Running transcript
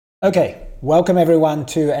Okay, welcome everyone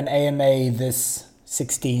to an AMA this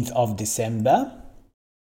 16th of December.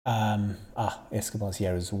 Escobar's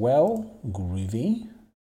here as well. Groovy.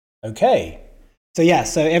 Okay.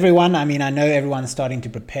 So everyone, I know everyone's starting to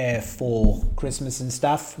prepare for Christmas and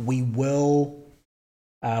stuff. We will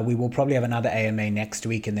probably have another AMA next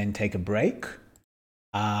week and then take a break.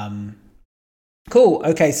 Cool.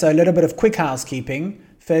 Okay, so a little bit of quick housekeeping.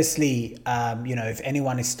 Firstly, if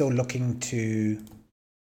anyone is still looking to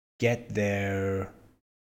get their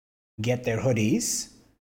hoodies,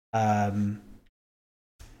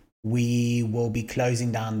 we will be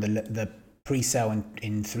closing down the pre-sale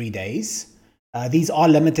in 3 days. These are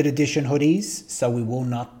limited edition hoodies, so we will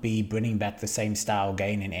not be bringing back the same style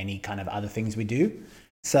again in any kind of other things we do.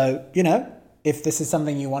 So, if this is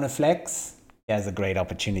something you want to flex, there's a great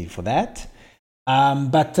opportunity for that.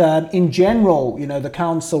 But in general, the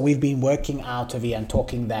council, we've been working out of here and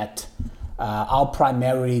talking that our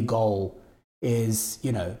primary goal is,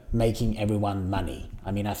 making everyone money.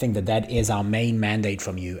 I think that is our main mandate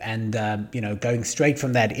from you. And, going straight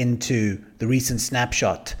from that into the recent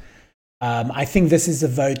snapshot, I think this is a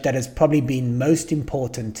vote that has probably been most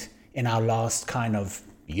important in our last kind of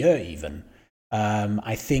year even.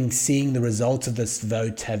 I think seeing the results of this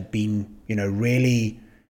vote have been, really,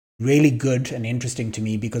 really good and interesting to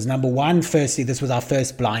me because number one, firstly, this was our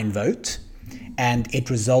first blind vote. And it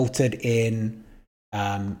resulted in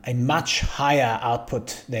a much higher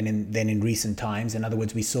output than in recent times. In other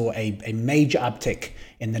words, we saw a major uptick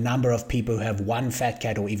in the number of people who have one fat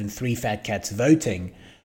cat or even three fat cats voting,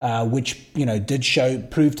 which did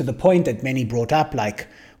prove to the point that many brought up, like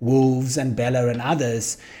Wolves and Bella and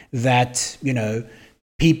others, that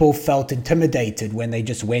people felt intimidated when they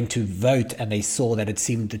just went to vote and they saw that it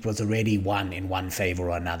seemed it was already won in one favor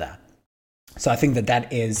or another. So I think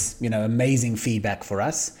that is, amazing feedback for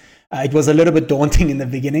us. It was a little bit daunting in the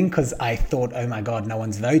beginning because I thought, oh my God, no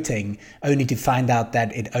one's voting, only to find out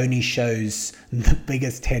that it only shows the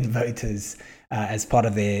biggest 10 voters as part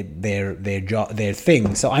of their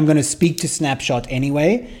thing. So I'm going to speak to Snapshot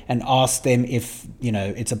anyway and ask them if,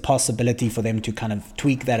 it's a possibility for them to kind of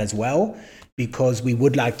tweak that as well, because we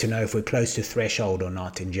would like to know if we're close to threshold or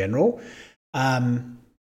not in general.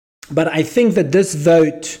 But I think that this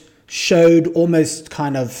vote showed almost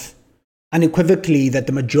kind of unequivocally that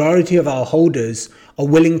the majority of our holders are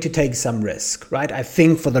willing to take some risk, right? I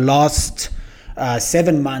think for the last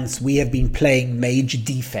 7 months, we have been playing major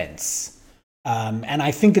defense. And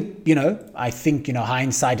I think,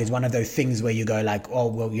 hindsight is one of those things where you go like, oh,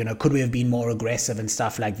 well, could we have been more aggressive and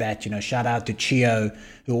stuff like that? Shout out to Chio,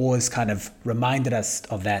 who always kind of reminded us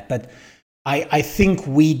of that. But I think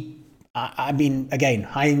again,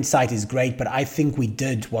 hindsight is great, but I think we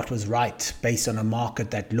did what was right based on a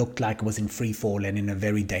market that looked like it was in free fall and in a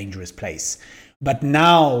very dangerous place. But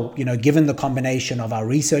now, given the combination of our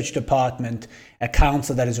research department, a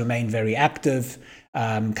council that has remained very active,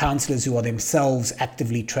 councillors who are themselves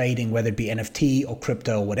actively trading, whether it be NFT or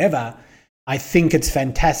crypto or whatever, I think it's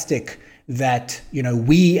fantastic that,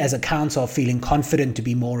 we as a council are feeling confident to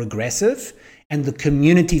be more aggressive. And the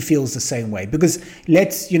community feels the same way, because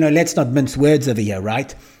let's not mince words over here,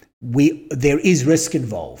 right? There is risk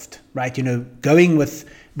involved, right? Going with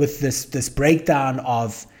this breakdown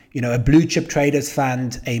of a blue chip traders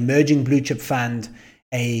fund, a emerging blue chip fund,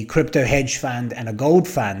 a crypto hedge fund, and a gold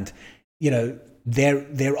fund.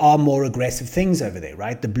 There are more aggressive things over there,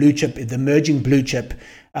 right? The emerging blue chip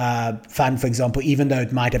fund, for example, even though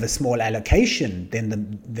it might have a small allocation than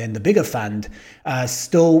the bigger fund,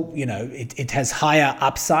 still, it has higher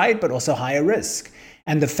upside, but also higher risk.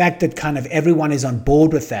 And the fact that kind of everyone is on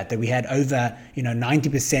board with that we had over,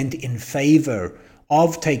 90% in favor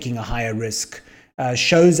of taking a higher risk,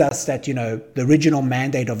 shows us that, the original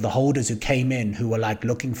mandate of the holders who came in, who were like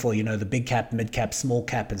looking for, the big cap, mid cap, small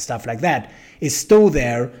cap and stuff like that, is still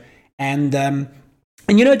there. And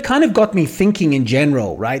it kind of got me thinking in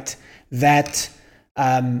general, right? That,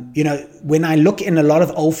 when I look in a lot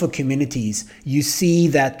of alpha communities, you see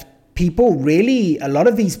that a lot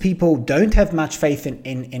of these people don't have much faith in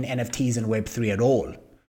NFTs and Web3 at all.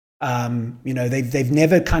 They've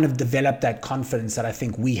never kind of developed that confidence that I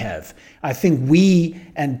think we have. I think we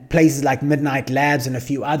and places like Midnight Labs and a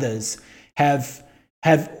few others have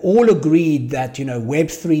all agreed that,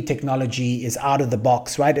 Web3 technology is out of the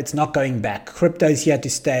box, right? It's not going back. Crypto's here to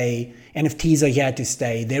stay. NFTs are here to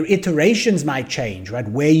stay. Their iterations might change, right?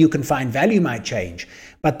 Where you can find value might change.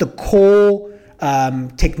 But the core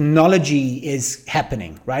technology is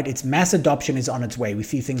happening, right? Its mass adoption is on its way. We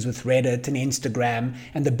see things with Reddit and Instagram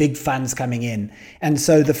and the big funds coming in. And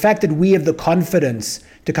so the fact that we have the confidence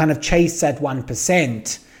to kind of chase that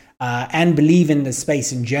 1%, and believe in the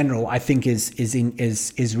space in general, I think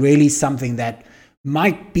is really something that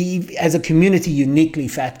might be, as a community, uniquely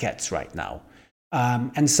Fat Cats right now.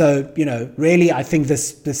 And so, really, I think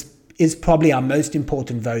this is probably our most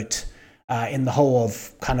important vote in the whole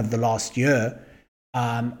of kind of the last year.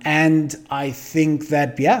 And I think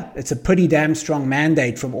that, it's a pretty damn strong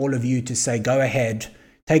mandate from all of you to say, go ahead,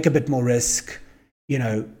 take a bit more risk,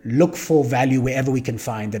 look for value wherever we can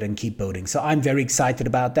find it and keep building. So I'm very excited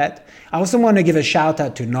about that. I also want to give a shout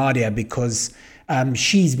out to Nadia because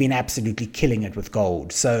she's been absolutely killing it with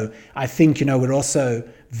gold. So I think, we're also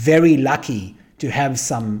very lucky to have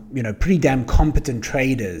some, pretty damn competent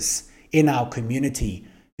traders in our community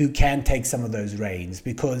who can take some of those reins.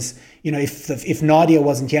 Because, if Nadia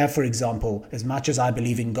wasn't here, for example, as much as I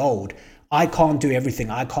believe in gold, I can't do everything.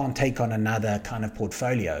 I can't take on another kind of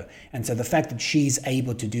portfolio. And so the fact that she's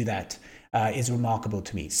able to do that is remarkable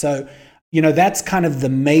to me. So, that's kind of the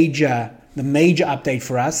major update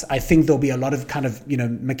for us. I think there'll be a lot of kind of,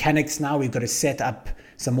 mechanics now. We've got to set up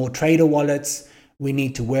some more trader wallets. We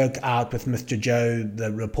need to work out with Mr. Joe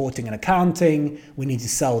the reporting and accounting. We need to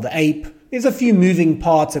sell the ape. There's a few moving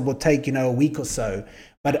parts that will take, a week or so.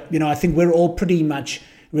 But, I think we're all pretty much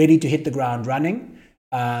ready to hit the ground running.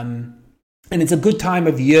 And it's a good time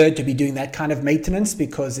of year to be doing that kind of maintenance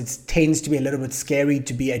because it tends to be a little bit scary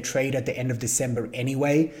to be a trader at the end of December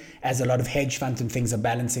anyway, as a lot of hedge funds and things are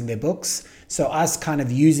balancing their books. So us kind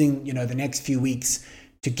of using, the next few weeks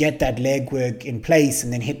to get that legwork in place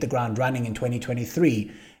and then hit the ground running in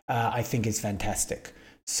 2023, I think is fantastic.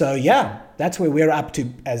 So that's where we're up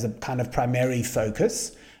to as a kind of primary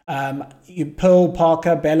focus. Pearl,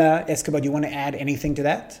 Parker, Bella, Escobar, do you want to add anything to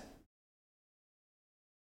that?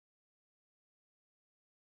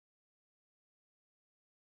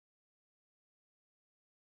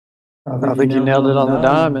 I think you nailed it on the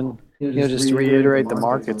dime, and just to reiterate the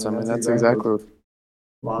markets. I mean, that's exactly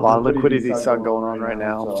a lot of liquidity stuff going on right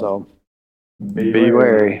now. So be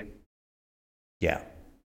wary. Yeah,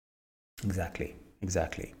 exactly.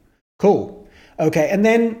 Cool. Okay, and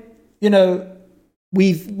then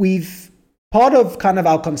we've part of kind of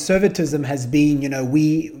our conservatism has been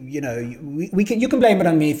we can, you can blame it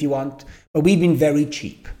on me if you want, but we've been very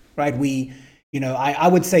cheap, right? I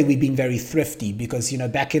would say we've been very thrifty because,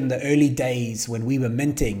 back in the early days when we were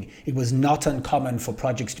minting, it was not uncommon for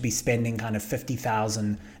projects to be spending kind of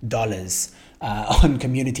 $50,000 on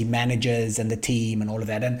community managers and the team and all of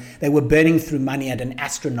that. And they were burning through money at an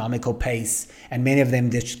astronomical pace. And many of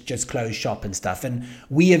them just closed shop and stuff. And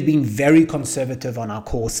we have been very conservative on our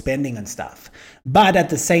core spending and stuff. But at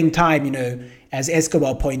the same time, as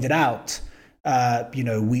Escobar pointed out,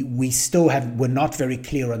 we're not very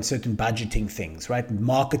clear on certain budgeting things, right?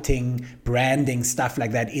 Marketing, branding, stuff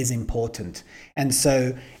like that is important. And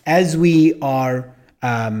so as we are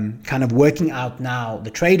kind of working out now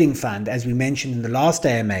the trading fund, as we mentioned in the last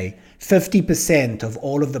AMA, 50% of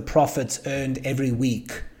all of the profits earned every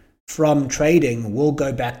week from trading will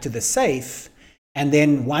go back to the safe. And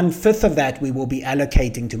then 1/5 of that we will be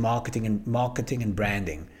allocating to marketing and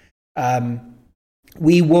branding.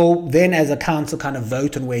 We will then, as a council, kind of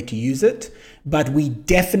vote on where to use it. But we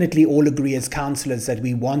definitely all agree as councillors that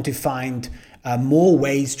we want to find more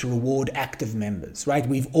ways to reward active members, right?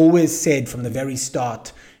 We've always said from the very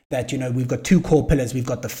start that, we've got two core pillars. We've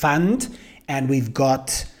got the fund and we've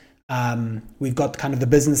got kind of the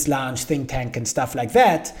business lounge, think tank and stuff like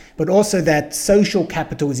that, but also that social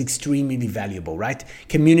capital is extremely valuable, right?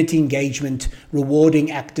 Community engagement,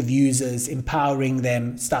 rewarding active users, empowering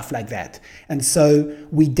them, stuff like that. And so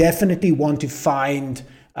we definitely want to find,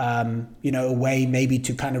 a way maybe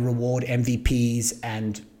to kind of reward MVPs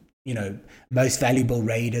and, most valuable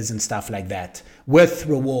raiders and stuff like that with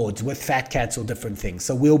rewards, with Fat Cats or different things.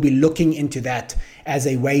 So we'll be looking into that as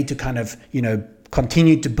a way to kind of,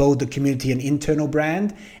 continue to build the community and internal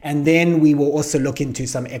brand. And then we will also look into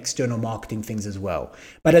some external marketing things as well.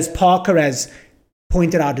 But as Parker has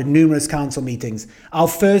pointed out in numerous council meetings, our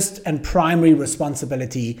first and primary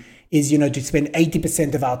responsibility is, to spend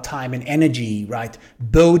 80% of our time and energy, right,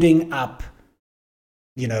 building up,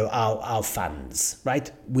 our funds,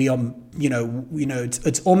 right? We are,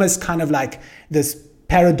 it's almost kind of like this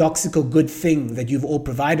paradoxical good thing that you've all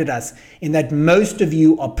provided us, in that most of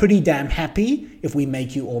you are pretty damn happy if we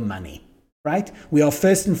make you all money, right? We are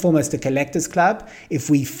first and foremost a collectors club. If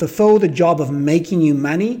we fulfill the job of making you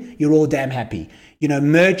money, you're all damn happy.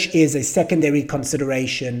 Merch is a secondary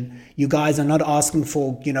consideration. You guys are not asking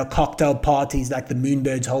for, cocktail parties like the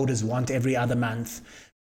Moonbirds holders want every other month.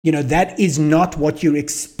 That is not what you're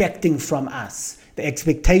expecting from us. The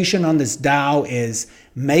expectation on this DAO is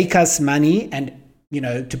make us money and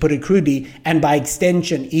to put it crudely, and by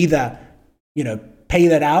extension, either, pay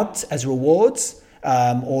that out as rewards,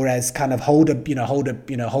 or as kind of hold a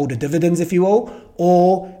dividends, if you will,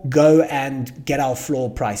 or go and get our floor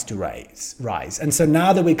price to rise. And so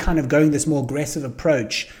now that we're kind of going this more aggressive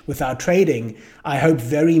approach with our trading, I hope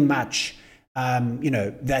very much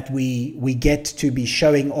that we get to be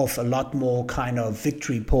showing off a lot more kind of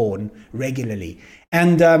victory porn regularly.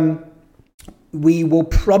 And we will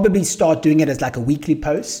probably start doing it as like a weekly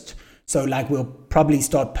post. So like we'll probably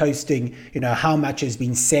start posting, how much has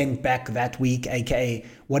been sent back that week, aka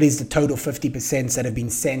what is the total 50% that have been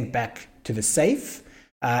sent back to the safe,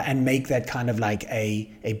 and make that kind of like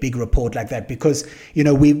a big report like that. Because,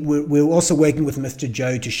 we're also working with Mr.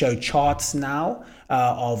 Joe to show charts now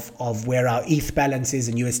of where our ETH balance is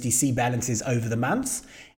and USDC balance is over the months.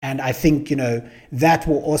 And I think, that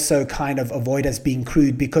will also kind of avoid us being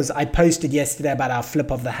crude, because I posted yesterday about our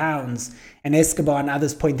flip of the hounds, and Escobar and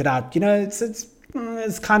others pointed out,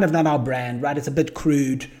 it's kind of not our brand, right? It's a bit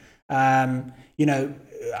crude.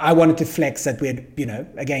 I wanted to flex that we're,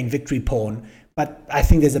 again, victory porn, but I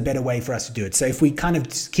think there's a better way for us to do it. So if we kind of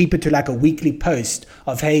keep it to like a weekly post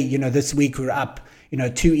of, hey, this week we're up,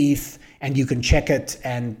 2 ETH, and you can check it,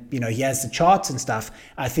 and here's the charts and stuff,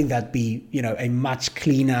 I think that'd be a much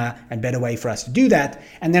cleaner and better way for us to do that.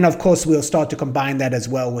 And then of course we'll start to combine that as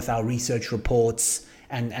well with our research reports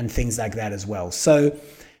and things like that as well. So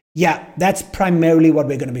yeah, that's primarily what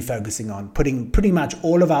we're going to be focusing on, putting pretty much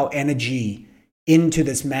all of our energy into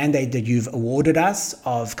this mandate that you've awarded us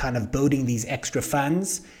of kind of building these extra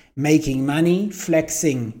funds, making money,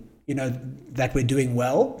 flexing, that we're doing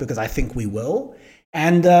well, because I think we will.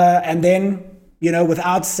 And then,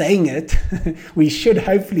 without saying it, we should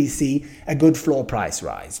hopefully see a good floor price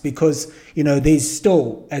rise, because, there's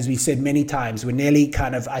still, as we've said many times, we're nearly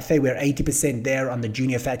kind of, I think we're 80% there on the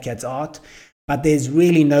junior Fat Cats art, but there's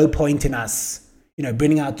really no point in us,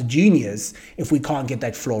 bringing out the juniors if we can't get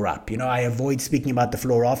that floor up. I avoid speaking about the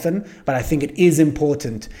floor often, but I think it is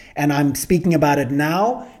important. And I'm speaking about it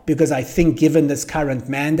now because I think given this current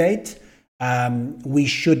mandate, we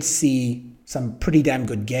should see some pretty damn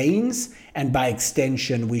good gains, and by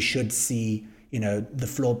extension we should see the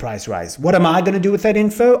floor price rise. What am I going to do with that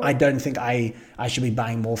info? I don't think I should be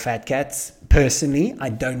buying more Fat Cats personally.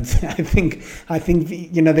 I think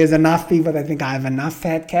there's enough people that think I have enough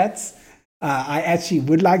Fat Cats. I actually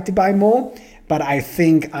would like to buy more, but I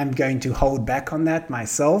think I'm going to hold back on that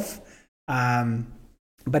myself.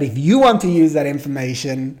 But if you want to use that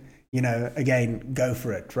information, again, go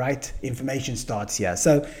for it, right? Information starts here.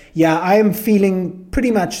 So yeah, I am feeling pretty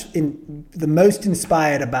much in the most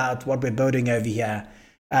inspired about what we're building over here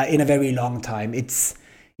in a very long time. It's,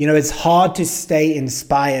 it's hard to stay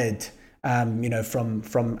inspired,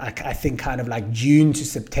 from I think kind of like June to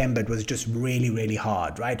September. It was just really, really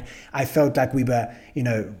hard, right? I felt like we were,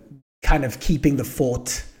 kind of keeping the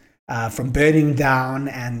fort from burning down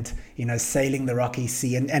and, sailing the rocky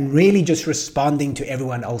sea and really just responding to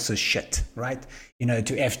everyone else's shit, right? To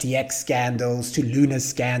FTX scandals, to Luna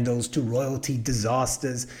scandals, to royalty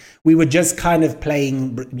disasters. We were just kind of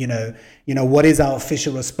playing, what is our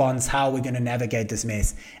official response? How are we going to navigate this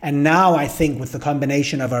mess? And now I think with the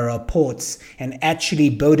combination of our reports and actually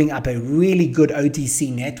building up a really good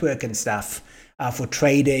OTC network and stuff, for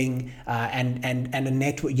trading, and a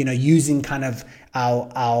network, using kind of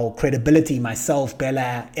our credibility, myself,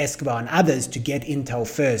 Bella, Escobar, and others to get intel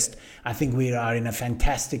first. I think we are in a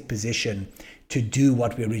fantastic position to do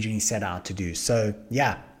what we originally set out to do. So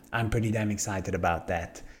yeah, I'm pretty damn excited about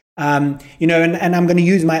that. And I'm going to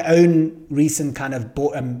use my own recent kind of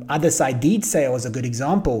other side deed sale as a good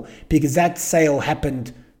example, because that sale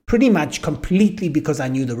happened pretty much completely because I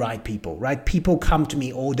knew the right people, right? People come to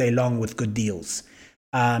me all day long with good deals.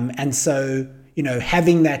 And so,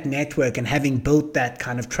 having that network and having built that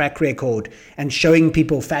kind of track record and showing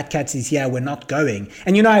people Fat Cats is here, we're not going.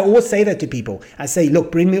 And, I always say that to people. I say,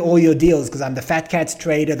 look, bring me all your deals because I'm the Fat Cats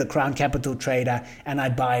trader, the Crown Capital trader, and I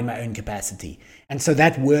buy in my own capacity. And so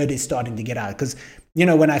that word is starting to get out because,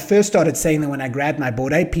 when I first started saying that when I grabbed my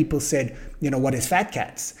Bored Ape, people said, what is Fat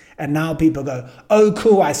Cats? And now people go, oh,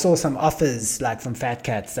 cool, I saw some offers like from Fat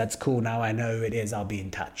Cats. That's cool. Now I know who it is. I'll be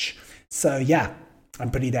in touch. So yeah,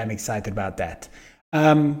 I'm pretty damn excited about that.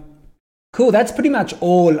 Cool. That's pretty much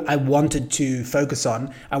all I wanted to focus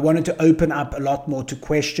on. I wanted to open up a lot more to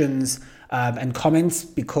questions and comments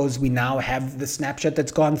because we now have the snapshot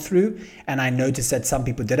that's gone through. And I noticed that some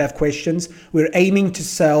people did have questions. We're aiming to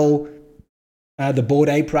sell the Bored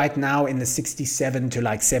Ape right now in the 67 to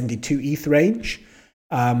like 72 ETH range.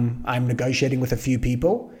 I'm negotiating with a few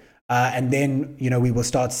people. And then, we will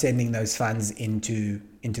start sending those funds into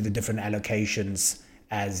the different allocations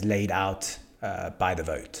as laid out by the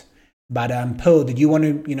vote. But Pearl, did you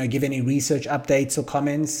want to, give any research updates or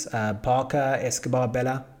comments? Parker, Escobar,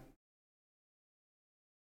 Bella?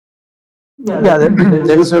 Yeah,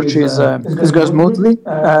 the research is going smoothly.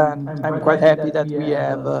 I'm quite happy that we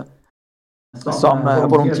have some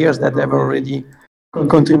volunteers that have already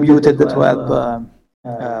contributed to help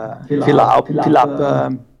fill up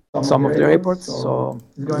some of the reports. So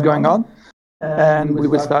it's going on, and we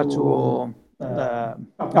will start to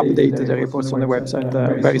update the reports on the website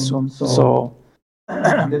very soon. So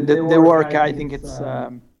the work, I think it's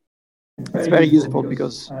very useful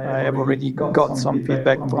because I have already got some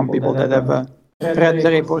feedback from people that have read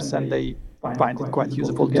the reports, and they find it quite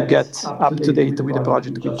useful to get up to date with the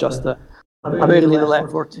project with just a very little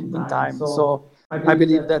effort in time. So I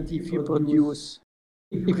believe that if you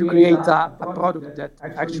create a product that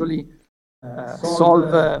actually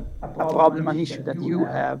solve a problem, an issue that you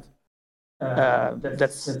have,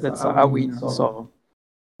 that's a win. So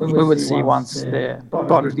we will see once the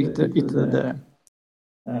product hit the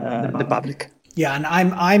public. Yeah, and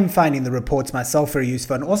I'm finding the reports myself very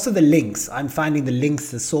useful, and also the links. I'm finding the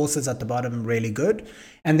links, the sources at the bottom really good.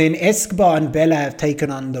 And then Escobar and Bella have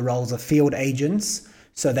taken on the roles of field agents.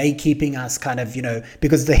 So they keeping us kind of,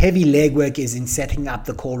 because the heavy legwork is in setting up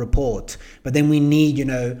the core report, but then we need,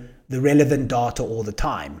 the relevant data all the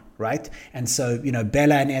time, right? And so,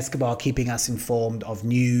 Bella and Escobar are keeping us informed of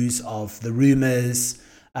news, of the rumors,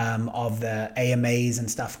 of the AMAs and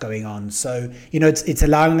stuff going on. So, it's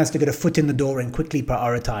allowing us to get a foot in the door and quickly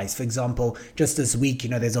prioritize. For example, just this week,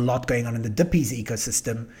 there's a lot going on in the Dippies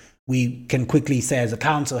ecosystem. We can quickly say as a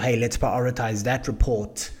council, hey, let's prioritize that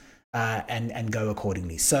report and go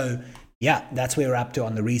accordingly. So yeah, that's where we're up to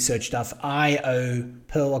on the research stuff. I owe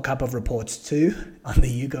Pearl a couple of reports too on the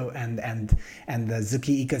Yugo and the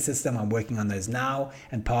Zuki ecosystem. I'm working on those now,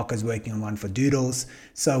 and Parker's working on one for Doodles.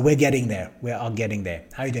 So we're getting there. We are getting there.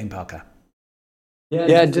 How are you doing, Parker?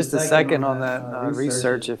 Yeah, just a second on that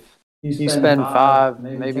research. If you spend 5,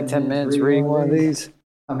 maybe 10 minutes reading one of these,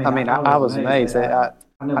 I was amazed. I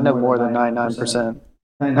know more than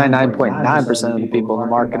 99.9% of the people in the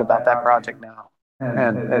market about that project now.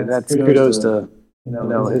 And that's kudos to,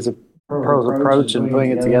 his Pearl's approach and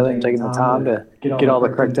putting it together and taking the time to get all the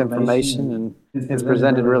correct information. And it's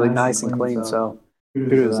presented really nice and clean. So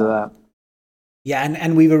kudos to that. Yeah,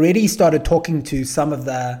 and we've already started talking to some of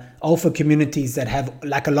the alpha communities that have,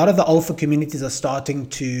 like a lot of the alpha communities are starting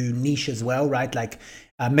to niche as well, right? Like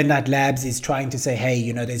Midnight Labs is trying to say,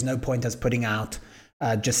 hey, there's no point us putting out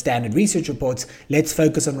just standard research reports. Let's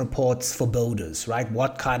focus on reports for builders, right?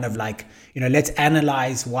 What kind of let's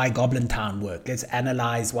analyze why Goblin Town worked. Let's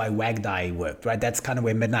analyze why Wagdai worked, right? That's kind of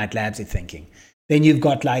where Midnight Labs is thinking. Then you've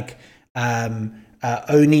got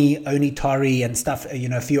Oni Tori and stuff,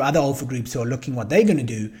 a few other alpha groups who are looking what they're going to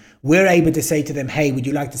do. We're able to say to them, hey, would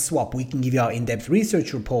you like to swap? We can give you our in-depth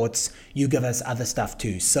research reports. You give us other stuff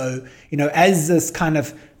too. So, as this kind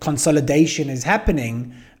of consolidation is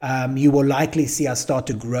happening, you will likely see us start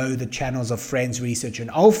to grow the channels of Friends Research and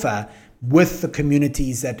Alpha with the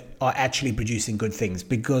communities that are actually producing good things.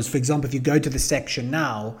 Because, for example, if you go to the section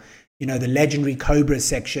now, the Legendary Cobra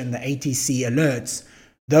section, the ATC alerts,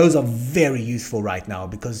 those are very useful right now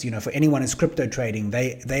because, for anyone who's crypto trading,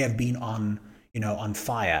 they have been on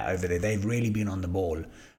fire over there. They've really been on the ball.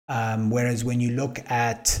 Whereas when you look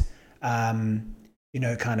at,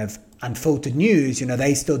 kind of unfiltered news,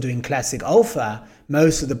 they still doing classic alpha.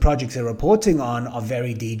 Most of the projects they're reporting on are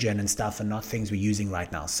very degen and stuff and not things we're using right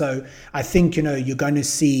now. So I think, you're going to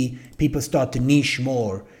see people start to niche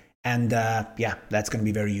more and that's going to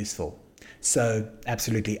be very useful. So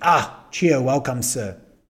absolutely. Chio, welcome, sir.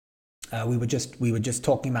 We were just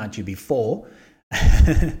talking about you before,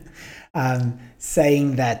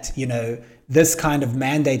 saying that, this kind of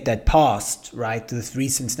mandate that passed, right, this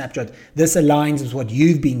recent snapshot, this aligns with what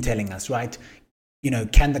you've been telling us, right?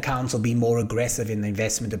 Can the council be more aggressive in the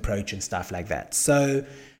investment approach and stuff like that? So,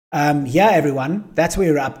 everyone, that's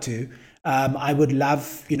where we're up to. I would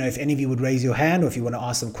love, if any of you would raise your hand or if you want to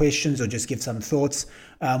ask some questions or just give some thoughts.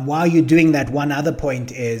 While you're doing that, one other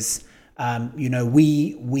point is,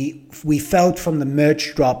 we felt from the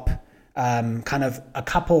merch drop kind of a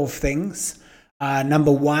couple of things.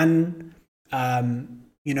 Number one,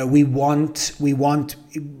 we want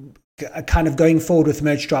kind of going forward with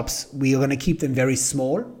merch drops, we are going to keep them very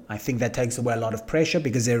small. I think that takes away a lot of pressure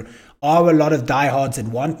because there are a lot of diehards that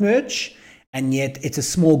want merch, and yet it's a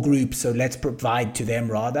small group, so let's provide to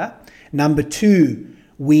them rather. Number two,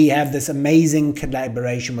 we have this amazing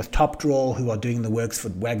collaboration with TopDraw, who are doing the works for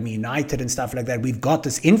WAGMI United and stuff like that. We've got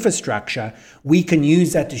this infrastructure. We can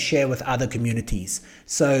use that to share with other communities.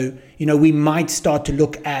 So, we might start to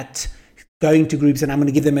look at going to groups, and I'm going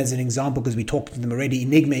to give them as an example because we talked to them already,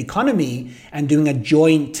 Enigma Economy, and doing a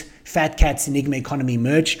joint Fat Cats Enigma Economy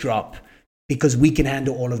merch drop, because we can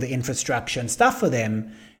handle all of the infrastructure and stuff for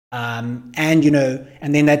them. And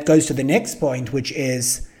then that goes to the next point, which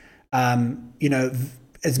is,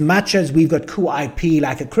 as much as we've got cool IP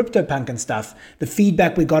like a CryptoPunk and stuff, the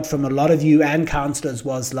feedback we got from a lot of you and counselors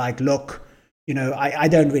was like, look, I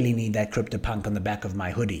don't really need that CryptoPunk on the back of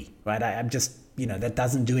my hoodie, right? I'm just, that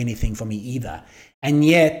doesn't do anything for me either. And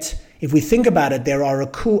yet, if we think about it, there are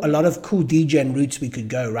a lot of cool degen routes we could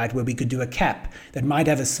go, right? Where we could do a cap that might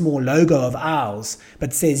have a small logo of ours,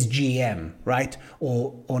 but says GM, right?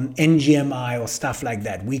 Or on NGMI or stuff like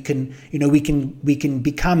that. We can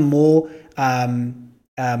become more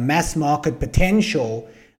mass market potential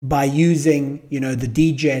by using, the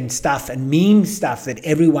degen stuff and meme stuff that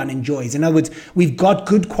everyone enjoys. In other words, we've got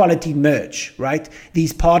good quality merch, right?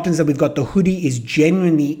 These partners that we've got, the hoodie is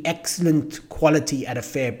genuinely excellent quality at a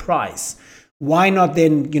fair price. Why not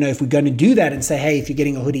then, if we're going to do that and say, hey, if you're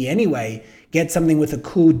getting a hoodie anyway, get something with a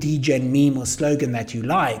cool degen meme or slogan that you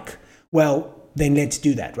like. Well, then let's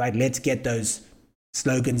do that, right? Let's get those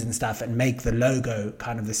slogans and stuff and make the logo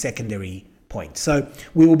kind of the secondary point. So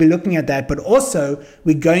we will be looking at that, but also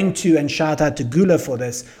we're going to, and shout out to Gula for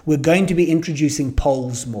this, we're going to be introducing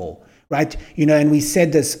polls more, right? And we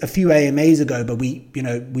said this a few AMAs ago, but we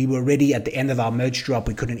were already at the end of our merch drop.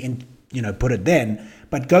 We couldn't, put it then.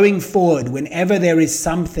 But going forward, whenever there is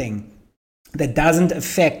something that doesn't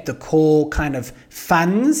affect the core kind of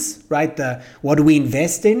funds, right? What do we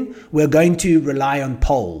invest in? We're going to rely on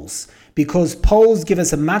polls, because polls give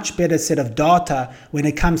us a much better set of data when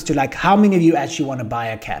it comes to like how many of you actually want to buy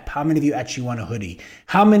a cap, how many of you actually want a hoodie,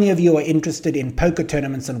 how many of you are interested in poker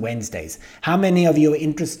tournaments on Wednesdays, how many of you are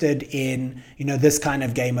interested in this kind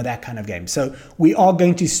of game or that kind of game. So we are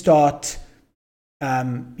going to start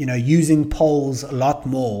using polls a lot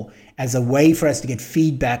more as a way for us to get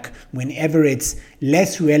feedback whenever it's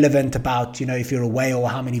less relevant about if you're away or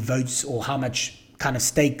how many votes or how much kind of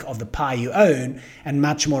stake of the pie you own, and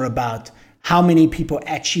much more about how many people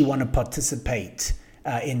actually want to participate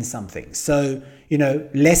in something. So,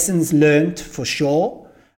 lessons learned for sure.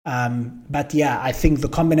 But yeah, I think the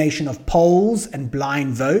combination of polls and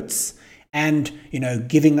blind votes and,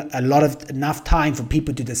 giving enough time for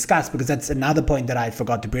people to discuss, because that's another point that I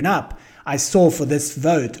forgot to bring up. I saw for this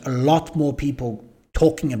vote, a lot more people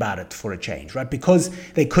talking about it for a change, right? Because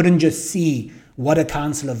they couldn't just see what a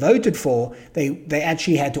councillor voted for, they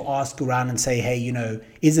actually had to ask around and say, hey,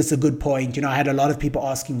 is this a good point? I had a lot of people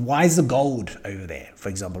asking, why is the gold over there, for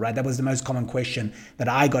example, right? That was the most common question that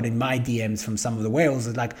I got in my DMs from some of the whales.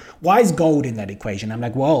 It's like, why is gold in that equation? I'm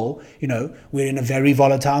like, well, we're in a very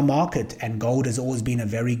volatile market, and gold has always been a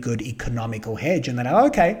very good economical hedge. And they're like,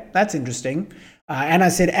 okay, that's interesting. And I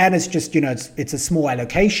said, and it's just, it's a small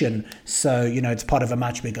allocation. So, it's part of a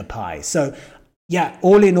much bigger pie. So, yeah,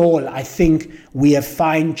 all in all, I think we have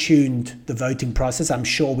fine-tuned the voting process. I'm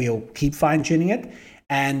sure we'll keep fine-tuning it.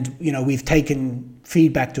 And, we've taken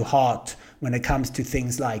feedback to heart when it comes to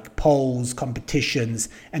things like polls, competitions,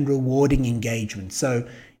 and rewarding engagement. So,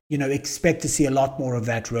 expect to see a lot more of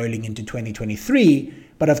that rolling into 2023.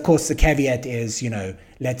 But of course, the caveat is,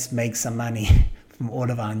 let's make some money from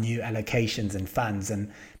all of our new allocations and funds.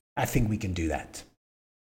 And I think we can do that.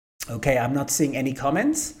 Okay, I'm not seeing any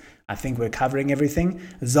comments. I think we're covering everything.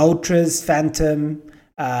 Zoltras, Phantom,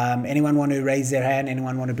 anyone want to raise their hand?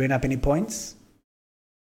 Anyone want to bring up any points?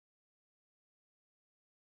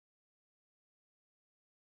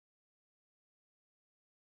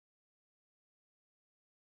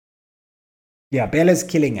 Yeah, Bella's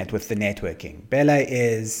killing it with the networking. Bella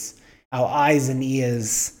is our eyes and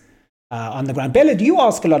ears on the ground. Bella, do you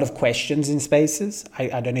ask a lot of questions in spaces?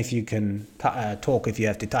 I don't know if you can talk if you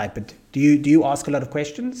have to type, but do you ask a lot of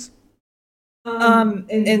questions?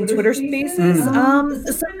 In Twitter Spaces,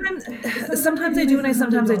 sometimes I do and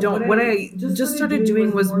sometimes I don't. What I just started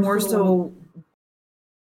doing was more so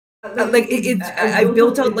like I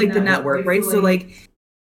built out like the network, right? So like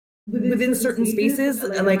within certain spaces,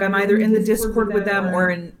 like I'm either in the Discord with them or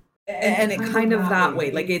and it kind of that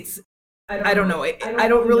way. Like I don't know. I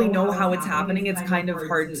don't really know how it's happening. It's kind of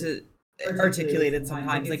hard to articulate it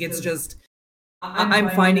sometimes. Like it's just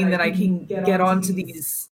I'm finding that I can get onto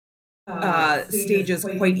these stages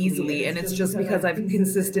quite easily, and it's just because I've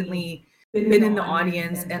consistently been in the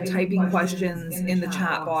audience and typing questions in the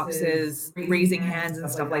chat boxes, raising hands and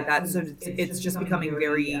stuff like that. So it's just becoming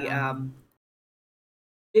very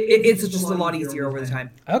it's just a lot easier over the time.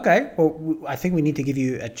 Okay. Well, I think we need to give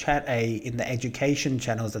you a chat in the education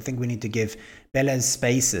channels. I think we need to give Bella's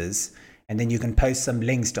spaces, and then you can post some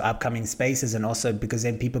links to upcoming spaces, and also because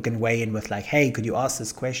then people can weigh in with like, hey, could you ask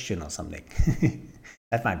this question or something?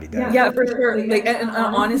 That might be dope. Yeah, for sure. Like, and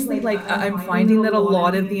honestly, like I'm finding that a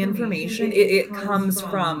lot of the information it comes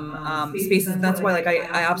from spaces. And that's why, like,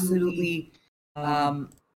 I absolutely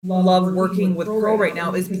love working with Pro right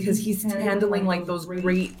now, is because he's handling like those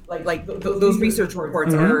great those research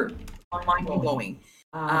reports are mind blowing.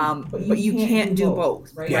 But you can't do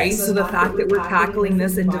both, right? Yes. So the fact that we're tackling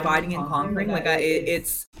this and dividing and conquering, like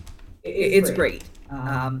it's great.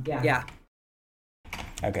 Yeah.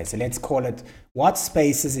 Okay, so let's call it, what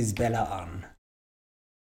spaces is Bella on?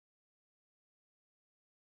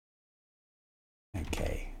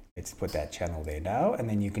 Okay, let's put that channel there now, and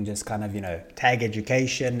then you can just kind of, tag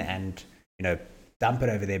education and, dump it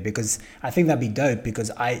over there, because I think that'd be dope,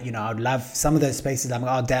 because I'd love some of those spaces. I'm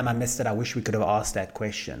like, oh damn, I missed it. I wish we could have asked that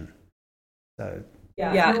question. So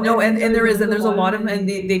yeah, no, and there's a lot of them, and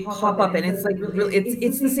they pop up, and it's like really,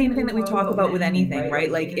 it's the same thing that we talk about with anything, right?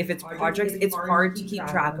 Like if it's projects, it's hard to keep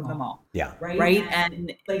track of them all. Yeah. Right.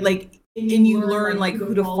 And like, and you learn like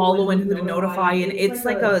who to follow and who to notify, and it's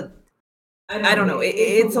like I don't know,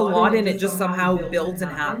 it's a lot, and it just somehow builds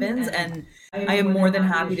and happens. And I am more than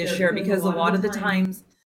happy to share, because a lot of the times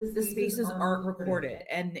the spaces aren't recorded,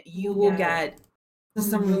 and you will get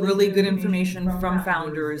some really good information from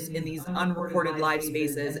founders in these unrecorded live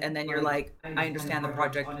spaces, and then you're like, I understand the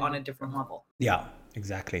project on a different level. Yeah,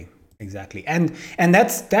 exactly. And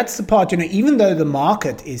that's the part, even though the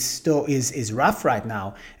market is still is rough right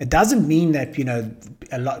now, it doesn't mean that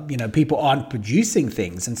a lot people aren't producing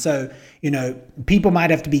things. And so people might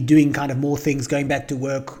have to be doing kind of more things, going back to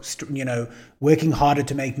work, working harder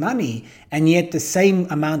to make money, and yet the same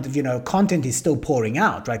amount of content is still pouring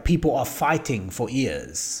out, right? People are fighting for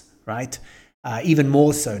ears, right? Even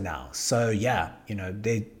more so now. So yeah,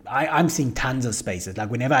 I'm seeing tons of spaces.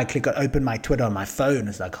 Like whenever I open my Twitter on my phone,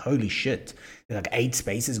 it's like, holy shit, there's like 8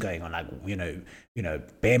 spaces going on. Like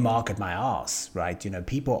bear market my ass, right?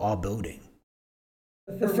 People are building.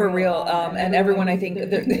 For real. And everyone, I think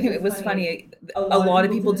it was funny. A lot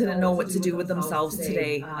of people didn't know what to do with themselves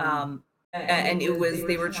today. And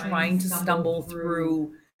they were trying to stumble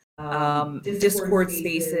through Discord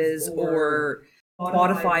spaces or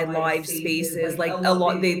Spotify live spaces, like a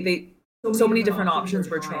lot. They so many different options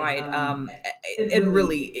were tried, and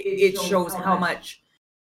really it shows how much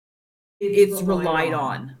it's relied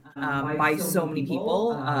on by so many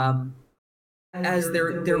people as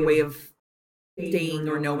their way of staying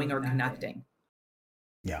or knowing or connecting.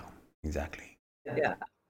 Yeah, exactly. Yeah.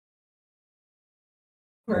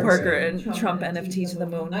 Parker and Trump NFT to the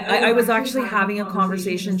moon. I was actually having a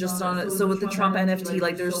conversation just on it. So with the Trump NFT,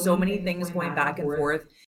 like there's so many things going back and forth.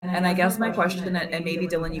 And I guess my question, and maybe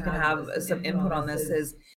Dylan, you can have some input on this,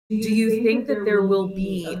 is do you think that there will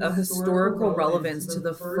be a historical relevance to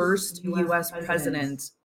the first US president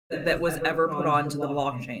that was ever put onto the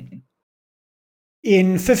blockchain?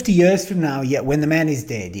 In 50 years from now, yeah, when the man is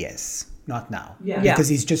dead, yes. Not now. Yeah. Because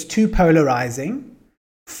he's just too polarizing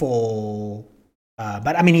for...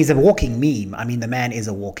 but I mean, he's a walking meme. I mean, the man is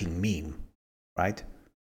a walking meme, right?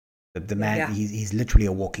 The man, yeah. He's literally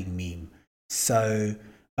a walking meme. So,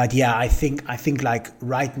 but yeah, I think like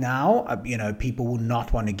right now, people will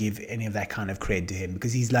not want to give any of that kind of cred to him,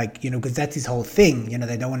 because he's like, because that's his whole thing.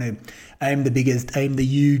 They don't want to, I'm the biggest, I'm the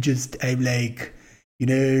hugest, I'm like,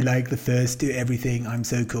 like the first to everything, I'm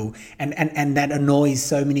so cool. And that annoys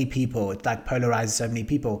so many people. It like polarizes so many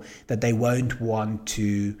people that they won't want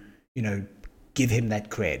to, give him that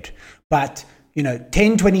cred. But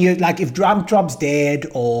 10, 20 years, like if Trump's dead,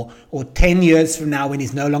 or 10 years from now when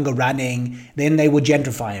he's no longer running, then they will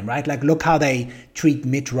gentrify him, right? Like look how they treat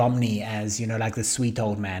Mitt Romney as like the sweet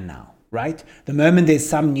old man now, right? The moment there's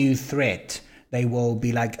some new threat, they will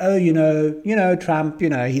be like, oh, Trump,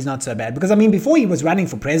 he's not so bad. Because I mean, before he was running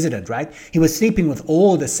for president, right, he was sleeping with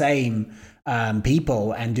all the same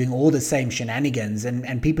people and doing all the same shenanigans,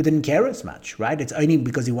 and people didn't care as much, right? It's only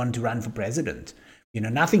because he wanted to run for president.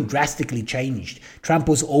 Nothing drastically changed. Trump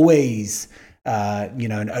was always,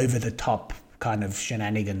 an over-the-top kind of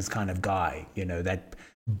shenanigans kind of guy, that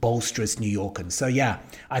bolsterous New Yorker. So yeah,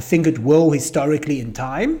 I think it will historically in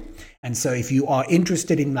time. And so if you are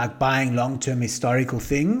interested in like buying long-term historical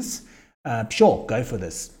things, sure, go for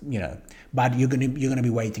this, but you're gonna be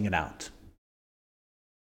waiting it out.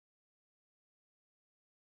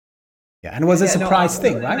 Yeah, and it was a surprise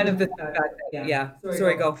thing, right? Kind of yeah.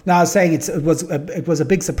 Sorry, go. No, I was saying it was a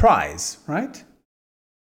big surprise, right?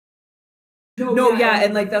 No, yeah,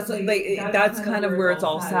 and like that's kind of where it's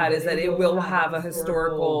all sad, is that it will have a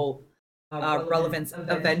historical relevance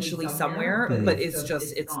eventually somewhere, but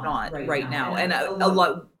it's not right now. And a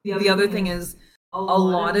lot. The other thing is, a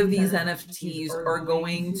lot of these NFTs are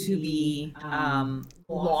going to be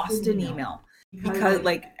lost in email, because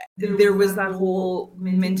like there was that whole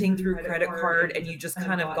minting through credit card, and you just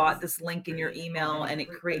kind of got this link in your email, and it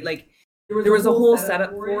create like there was a whole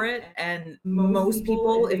setup for it. And most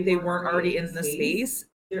people, if they weren't already in the space,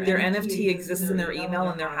 their NFT exists in their email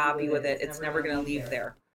and they're happy with it. It's never going to leave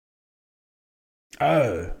there.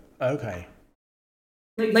 Oh, okay.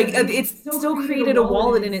 Like it's still created a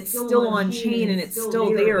wallet, and it's still on chain, and it's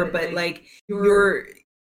still there, but like you're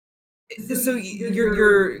through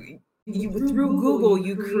Google,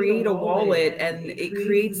 you create a wallet, and it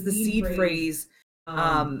creates the seed phrase,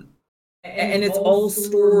 and it's all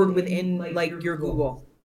stored within like your Google.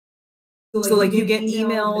 So like you get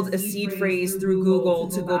emailed a seed phrase through Google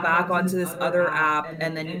to go back onto this other app,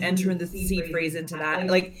 and then you enter the seed phrase into that.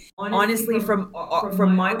 Like honestly, from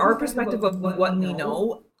our perspective of what we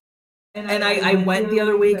know, and I went the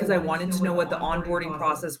other way because I wanted to know what the onboarding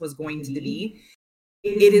process was going to be.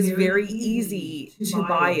 It is very easy to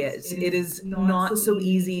buy it. It is not so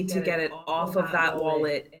easy to get it off of that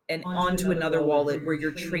wallet and onto another wallet where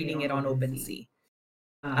you're trading it on OpenSea.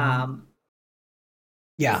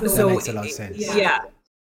 Yeah, that makes a lot of sense. Yeah,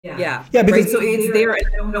 because right. So it's there, and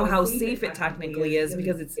I don't know how safe it technically is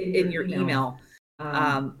because it's in your email.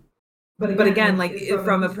 But again, like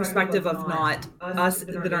from a perspective of not us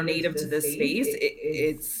that are native to this space,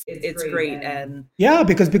 it's great. And yeah,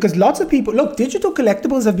 because lots of people look, digital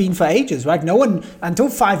collectibles have been for ages, right? No one, until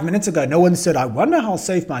 5 minutes ago, no one said, I wonder how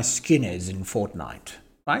safe my skin is in Fortnite,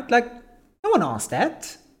 right? Like no one asked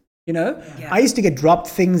that. You know, I used to get dropped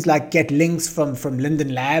things like get links from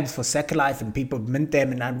Linden Labs for Second Life, and people mint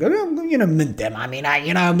them, and I'd go, mint them. I mean,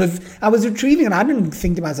 I was retrieving, and I didn't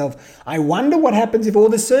think to myself, I wonder what happens if all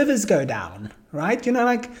the servers go down, right?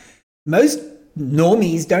 Like most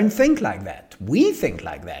normies don't think like that. We think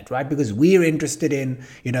like that, right? Because we're interested in,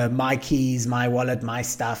 my keys, my wallet, my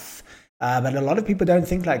stuff. But a lot of people don't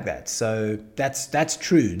think like that. So that's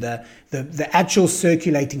true. The actual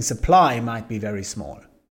circulating supply might be very small.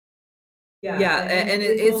 Yeah, and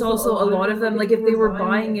it's also a lot of them, like if they were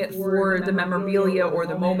buying it for the memorabilia or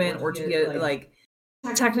the moment, or to be like,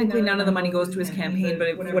 technically none of the money goes to his campaign,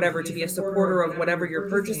 but whatever, to be a supporter of whatever you're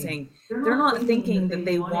purchasing, they're not thinking that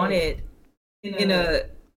they want it in a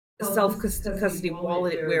self-custody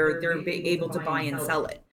wallet where they're able to buy and sell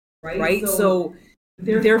it, right? So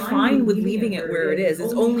they're fine with leaving it where it is.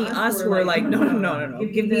 It's only us who are like, no.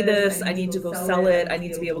 Give me this. I need to go sell it. I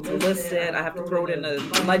need to be able to list it. I have to throw it in a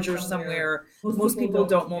ledger somewhere. Most people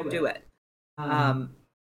won't do it.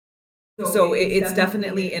 So it's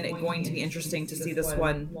definitely going to be interesting to see this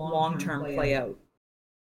one long term play out.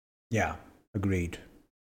 Yeah, agreed.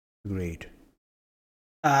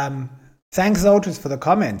 Thanks, Ultras, for the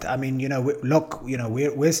comment. I mean,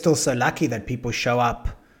 we're still so lucky that people show up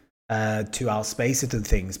to our spaces and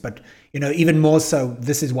things, but even more so,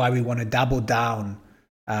 this is why we want to double down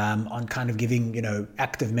on kind of giving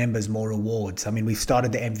active members more rewards. I mean, we've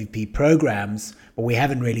started the MVP programs, but we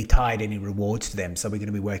haven't really tied any rewards to them, so we're going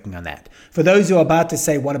to be working on that. For those who are about to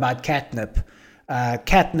say, what about Catnip?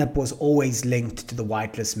 Catnip was always linked to the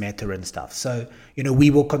whitelist meta and stuff, so we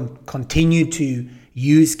will continue to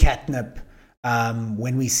use Catnip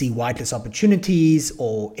when we see whitelist opportunities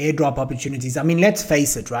or airdrop opportunities. I mean, let's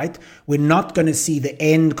face it, right? We're not going to see the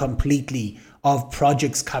end completely of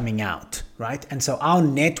projects coming out, right? And so our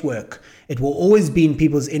network, it will always be in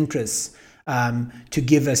people's interests to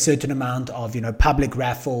give a certain amount of, public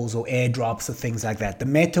raffles or airdrops or things like that. The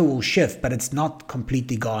meta will shift, but it's not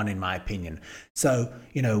completely gone, in my opinion. So,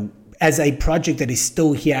 as a project that is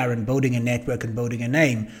still here and building a network and building a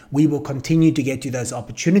name, we will continue to get you those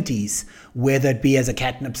opportunities, whether it be as a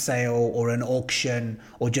Catnip sale or an auction,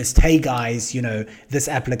 or just, hey guys, this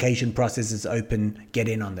application process is open, get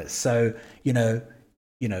in on this. So,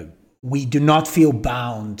 we do not feel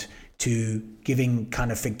bound to giving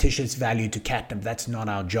kind of fictitious value to Catnip. That's not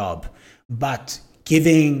our job. But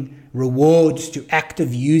giving rewards to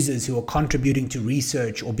active users who are contributing to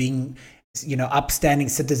research or being upstanding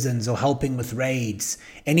citizens or helping with raids,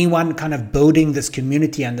 anyone kind of building this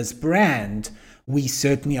community and this brand, we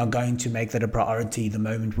certainly are going to make that a priority the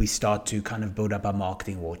moment we start to kind of build up our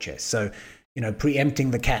marketing war chest. So,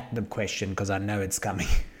 preempting the Catnip question, because I know it's coming.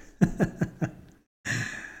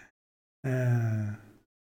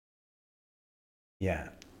 Yeah.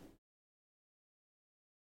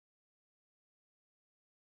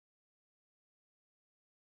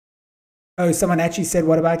 Oh, someone actually said,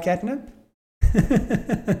 what about Catnip?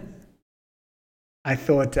 I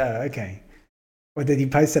thought, okay. Or did he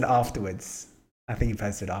post it afterwards? I think he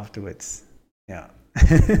posted afterwards. Yeah.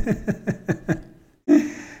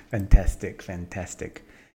 Fantastic, fantastic.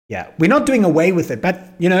 Yeah, we're not doing away with it,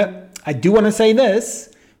 but, you know, I do want to say this.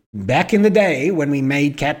 Back in the day when we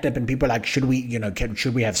made catnip and people were like, should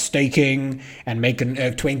we have staking and make an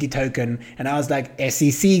ERC20 token? And I was like,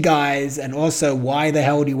 SEC guys, and also why the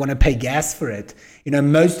hell do you want to pay gas for it? You know,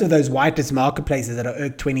 most of those whitelist marketplaces that are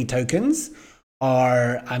ERC20 tokens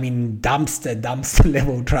are, I mean, dumpster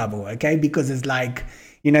level trouble, okay? Because it's like,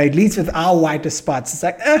 you know, at least with our whitelist spots, it's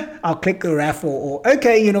like, I'll click the raffle, or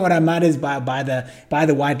okay, you know what, I might as well buy the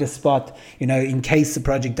whitelist spot, you know, in case the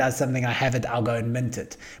project does something, I have it, I'll go and mint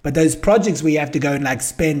it. But those projects where you have to go and like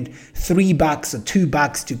spend $3 or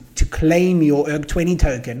 $2 to claim your ERC20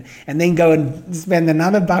 token, and then go and spend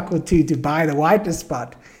another $1 or $2 to buy the whitelist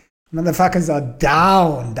spot, motherfuckers are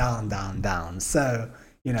down. So,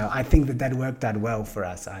 you know, I think that worked out well for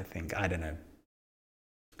us, I think. I don't know.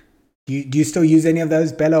 Do you still use any of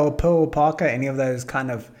those, Bella or Pearl or Parker, any of those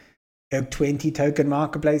kind of ERC20 token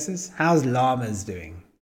marketplaces? How's Llamas doing?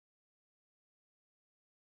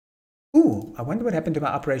 Ooh, I wonder what happened to my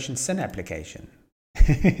Operation Sin application.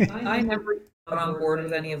 I never got on board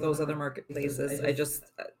with any of those other marketplaces. I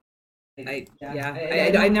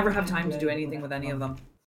never have time to do anything with any of them.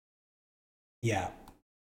 Yeah.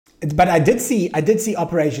 But I did see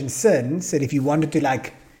Operation Sin said if you wanted to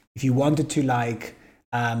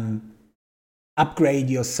upgrade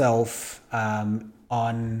yourself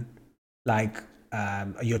on like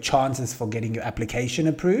your chances for getting your application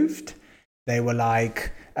approved, they were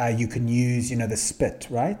like you can use, you know, the spit,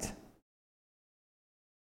 right?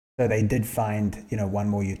 So they did find, you know, one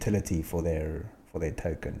more utility for their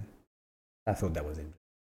token. I thought that was interesting.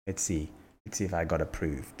 Let's see if I got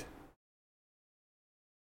approved.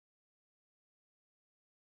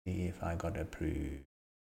 See if I got approved.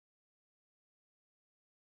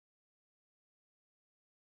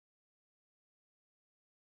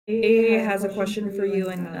 AA has a question for you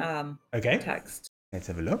in okay. text. Let's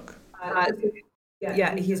have a look.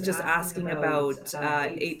 Yeah, he's just asking about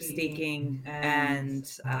ape staking and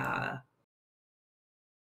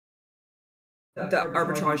the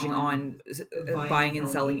arbitraging on buying and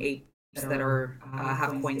selling apes that are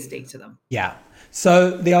have coin staked to them. Yeah.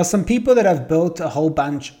 So there are some people that have built a whole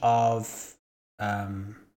bunch of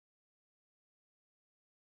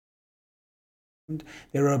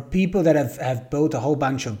there are people that have built a whole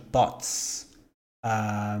bunch of bots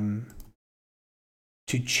to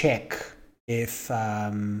check if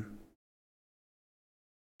like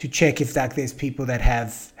there's people that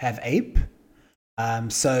have ape.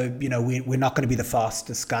 So, you know, we're not going to be the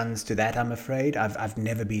fastest guns to that, I'm afraid. I've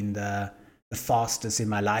never been the fastest in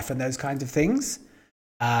my life on those kinds of things.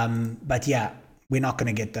 But yeah, we're not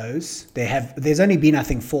going to get those. There's only been, I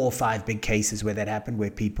think, 4 or 5 big cases where that happened,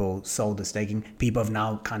 where people sold the staking. People have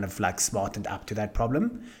now kind of like smartened up to that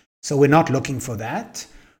problem. So we're not looking for that.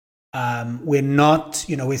 We're not,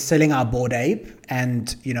 you know, we're selling our Bored Ape,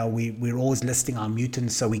 and, you know, we're always listing our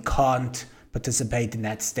mutants, so we can't participate in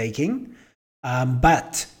that staking.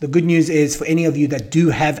 But the good news is, for any of you that do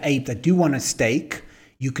have ape, that do want to stake,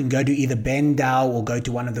 you can go to either BenDAO or go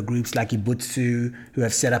to one of the groups like Ibutsu, who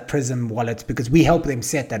have set up Prism wallets, because we help them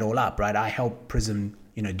set that all up, right? I help Prism,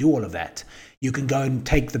 you know, do all of that. You can go and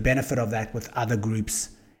take the benefit of that with other groups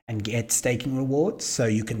and get staking rewards. So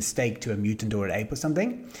you can stake to a mutant or an ape or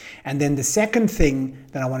something. And then the second thing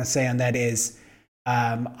that I want to say on that is,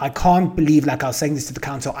 I can't believe, like I was saying this to the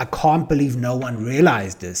council, I can't believe no one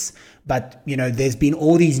realized this. But, you know, there's been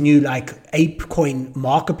all these new like ape coin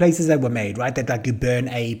marketplaces that were made, right? That like you burn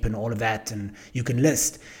ape and all of that, and you can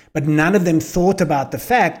list. But none of them thought about the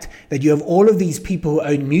fact that you have all of these people who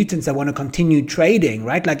own mutants that want to continue trading,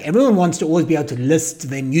 right? Like everyone wants to always be able to list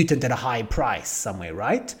their mutant at a high price somewhere,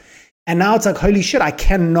 right? And now it's like, holy shit, I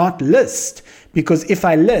cannot list, because if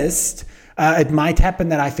I list, it might happen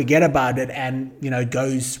that I forget about it, and, you know, it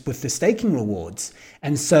goes with the staking rewards.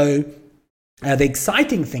 And so the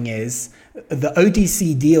exciting thing is the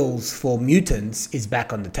OTC deals for mutants is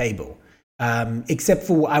back on the table, except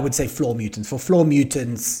for, I would say, floor mutants. For floor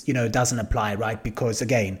mutants, you know, it doesn't apply, right? Because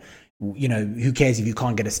again, you know, who cares if you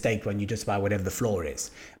can't get a staked one? You just buy whatever the floor is.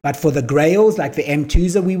 But for the grails, like the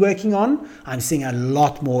M2s that we're working on, I'm seeing a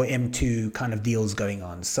lot more M2 kind of deals going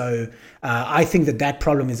on. So I think that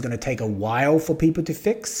problem is going to take a while for people to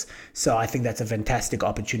fix. So I think that's a fantastic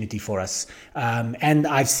opportunity for us. And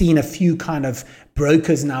I've seen a few kind of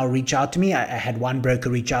brokers now reach out to me. I had one broker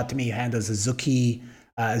reach out to me who handles Azuki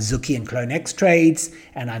and CloneX trades.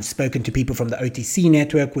 And I've spoken to people from the OTC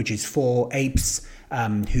network, which is for apes,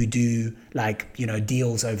 who do like,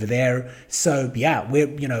 deals over there. So yeah,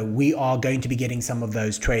 we are going to be getting some of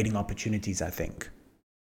those trading opportunities, I think.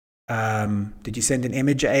 Did you send an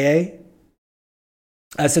image, AA?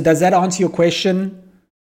 So does that answer your question?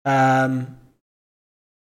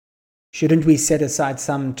 Shouldn't we set aside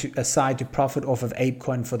some to profit off of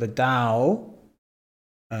ApeCoin for the DAO?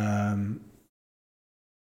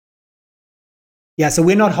 Yeah, so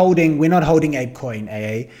we're not holding ApeCoin,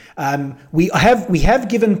 AA. We have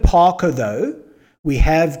given Parker though. We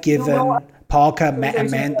have given Parker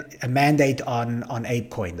a mandate on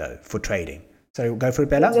ApeCoin though for trading. So go for it,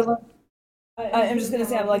 Bella. I'm just gonna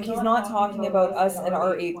say, I'm like, he's not talking about us and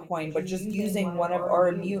our ApeCoin, but just using one of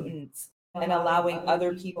our mutants and allowing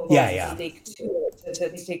other people to stake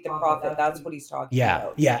to take the profit. That's what he's talking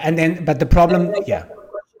about. Yeah, and then, but the problem,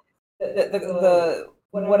 the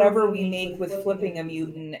whatever we make with flipping a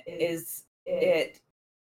mutant, is it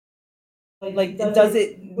like,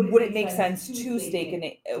 would it make sense to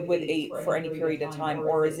stake with Ape for any period of time,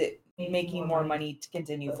 or is it making more money to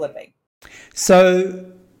continue flipping? So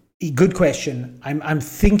good question. I'm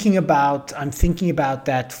thinking about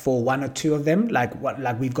that for one or two of them. Like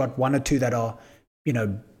we've got one or two that are,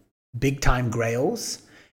 big time grails.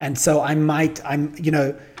 And so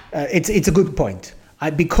it's a good point.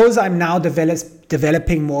 Because I'm now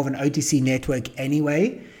developing more of an OTC network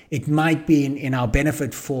anyway, it might be in our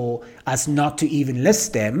benefit for us not to even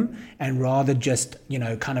list them and rather just,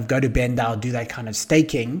 kind of go to BendDAO, do that kind of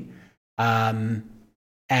staking, and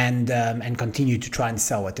continue to try and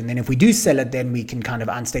sell it. And then if we do sell it, then we can kind of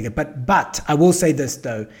unstake it. But I will say this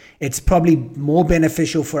though, it's probably more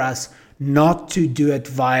beneficial for us not to do it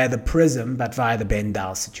via the Prism, but via the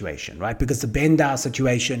BendDAO situation, right? Because the BendDAO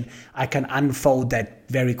situation, I can unfold that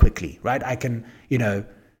very quickly, right? I can, the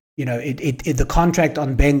contract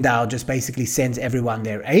on BendDAO just basically sends everyone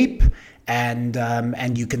their ape, and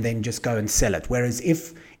you can then just go and sell it. Whereas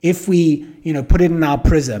if we, put it in our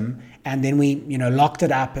Prism, and then we, locked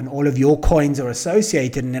it up and all of your coins are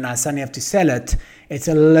associated, and then I suddenly have to sell it, it's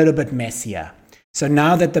a little bit messier. So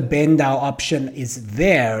now that the BendDAO option is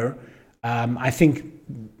there, I think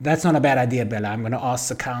that's not a bad idea, Bella. I'm going to ask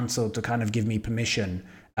the council to kind of give me permission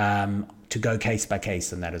to go case by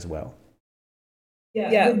case on that as well.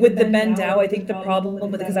 Yeah, with the BendDAO, I think the problem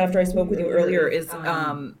with it, because after I spoke with you earlier, is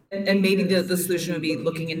and maybe the solution would be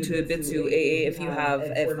looking into Bitsu AA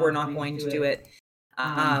if we're not going to do it.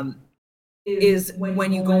 Is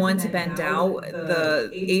when you go onto BendDAO,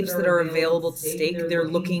 the apes that are available to stake, they're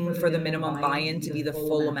looking for the minimum buy-in to be the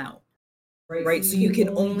full amount. Right, so you can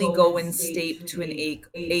only go and stake to an ape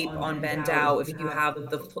on BendDAO if you have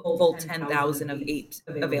the full 10,000 of apes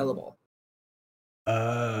available.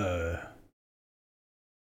 Right,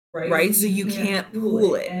 so you can't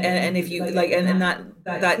pool it, and if you like, and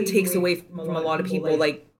that takes away from a lot of people.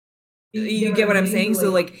 Like, you get what I'm saying?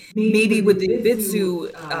 So like, maybe with the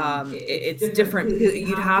Bitsu, it's different.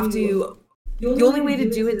 You'd have to. The only way to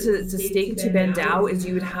do it to stake to BendDAO is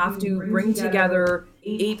you would have to bring together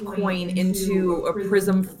ApeCoin into a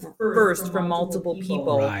Prism first from multiple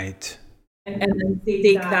people, right? And then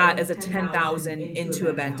stake that as a 10,000 into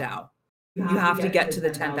a BendDAO. You have to get to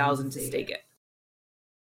the 10,000 to stake it.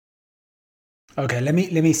 Okay, let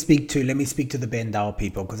me speak to the BendDAO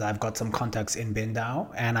people, because I've got some contacts in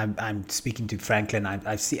BendDAO, and I'm speaking to Franklin.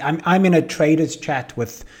 I'm in a traders chat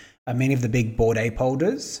with many of the big Bored Ape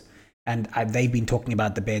holders. And they've been talking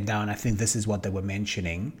about the BendDAO, and I think this is what they were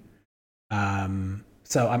mentioning.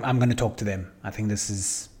 So I'm going to talk to them. I think this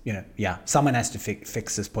is, someone has to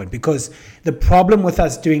fix this point, because the problem with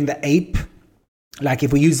us doing the ape, like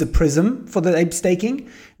if we use the Prism for the ape staking,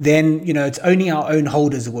 then, it's only our own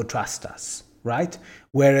holders who will trust us, right?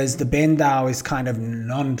 Whereas the BendDAO is kind of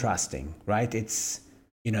non-trusting, right? It's,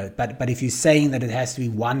 but if you're saying that it has to be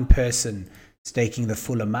one person staking the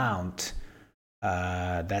full amount,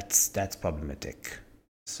 that's problematic.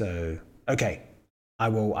 So okay, I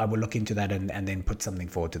will look into that and then put something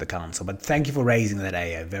forward to the council. But thank you for raising that,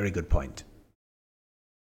 AA. Very good point.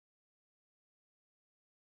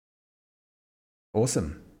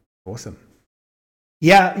 Awesome.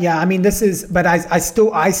 Yeah. I mean, this is, but I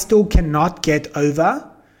still cannot get over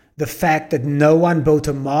the fact that no one built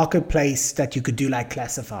a marketplace that you could do like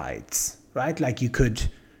classifieds, right? Like you could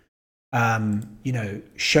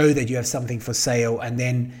show that you have something for sale, and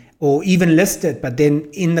then, or even list it, but then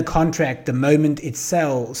in the contract, the moment it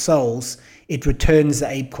sells, it returns the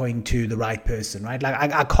ApeCoin to the right person, right?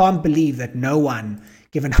 Like I can't believe that no one,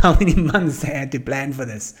 given how many months they had to plan for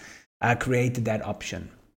this, created that option.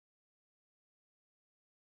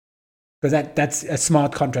 Because that's a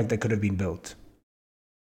smart contract that could have been built.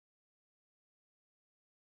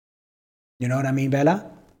 You know what I mean, Bella?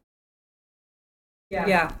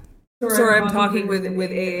 Yeah. Sorry, I'm talking with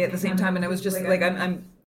AA at the same time, and I was just like, I'm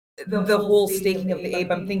the whole staking of the ape.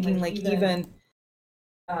 I'm thinking like even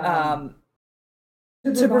to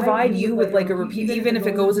provide you with like a repeat, even if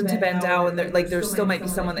it goes into BendDAO and there still might be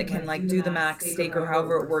someone that can like do the max stake or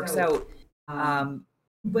however it works out.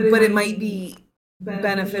 But it might be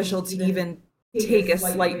beneficial to even take a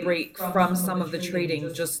slight break from some of the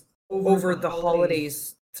trading just over the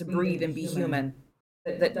holidays to breathe and be human.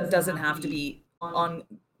 That doesn't have to be on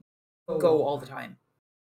go all the time.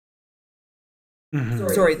 Mm-hmm.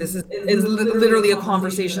 Sorry, this is literally a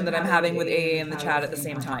conversation that I'm having with AA in the chat at the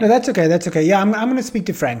same time. No, that's okay. That's okay. Yeah, I'm going to speak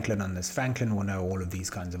to Franklin on this. Franklin will know all of these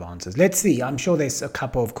kinds of answers. Let's see. I'm sure there's a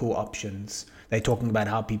couple of cool options. They're talking about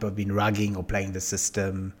how people have been rugging or playing the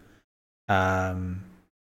system. Yeah,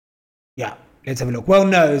 let's have a look. Well,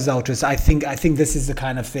 no, Zoltris, I think this is the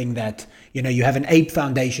kind of thing that, you have an ape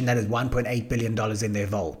foundation that has $1.8 billion in their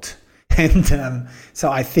vault. And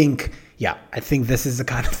so I think this is the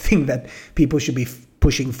kind of thing that people should be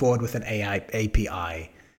pushing forward with an AI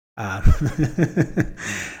API.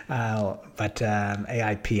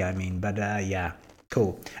 AIP, I mean, but yeah,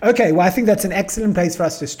 cool. Okay, well, I think that's an excellent place for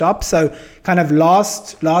us to stop. So kind of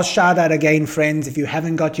last shout out again, friends, if you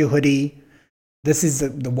haven't got your hoodie, this is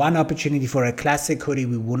the one opportunity for a classic hoodie.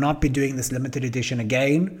 We will not be doing this limited edition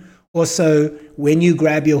again. Also, when you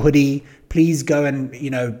grab your hoodie, please go and,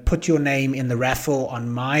 put your name in the raffle on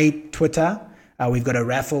my Twitter. We've got a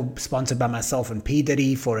raffle sponsored by myself and P.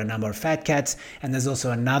 Diddy for a number of Fat Cats. And there's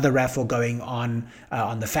also another raffle going on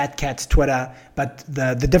the Fat Cats Twitter. But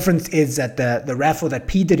the difference is that the raffle that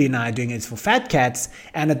P. Diddy and I are doing is for Fat Cats.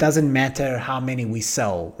 And it doesn't matter how many we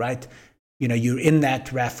sell, right? You're in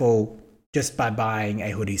that raffle just by buying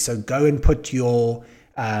a hoodie. So go and put your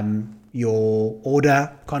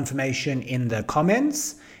order confirmation in the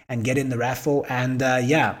comments and get in the raffle. And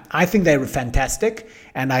I think they were fantastic,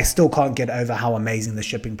 and I still can't get over how amazing the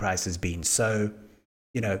shipping price has been. So,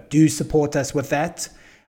 do support us with that.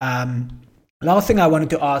 Last thing I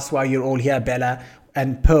wanted to ask while you're all here, Bella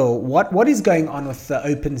and Pearl, what is going on with the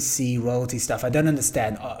OpenSea royalty stuff? I don't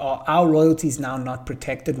understand. Are our royalties now not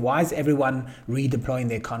protected? Why is everyone redeploying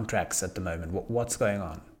their contracts at the moment? What's going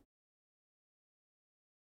on?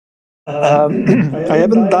 I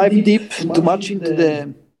haven't dived deep too much into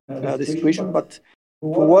the situation, but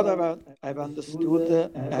for what I've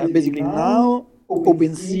understood, basically now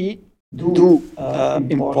OpenSea do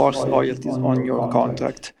enforce royalties on your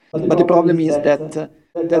contract. But the problem is that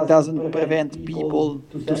that doesn't prevent people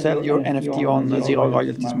to sell your NFT on zero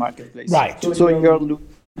royalties marketplace. Right. So you're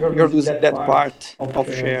losing that part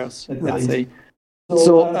of shares, let's say.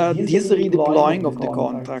 So this redeploying of the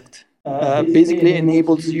contract basically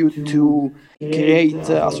enables you to create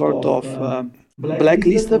a sort of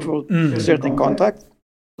blacklisted for certain contracts.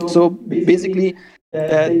 So basically,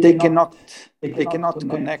 they cannot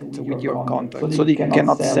connect with your contract, so they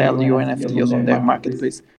cannot sell your NFTs on their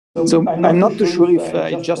marketplace. So I'm not too sure if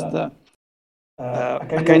it's just a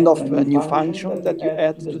kind of a new function that you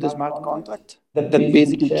add to the smart contract that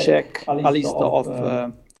basically check a list of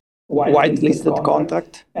whitelisted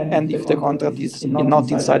contract, and if the contract is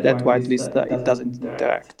not inside that whitelist, it doesn't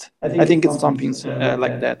interact. I think it's something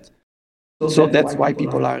like that. So that's why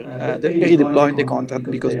people are redeploying the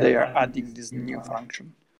contract, because they are adding this new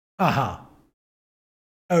function. Aha.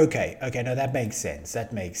 Okay. No, that makes sense.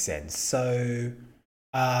 So,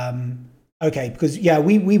 okay, because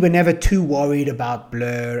we were never too worried about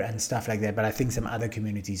Blur and stuff like that, but I think some other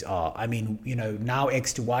communities are. I mean, now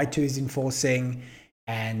X2Y2 is enforcing,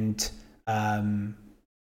 and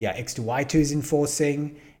X2Y2 is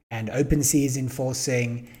enforcing, and OpenSea is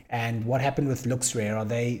enforcing. And what happened with LooksRare?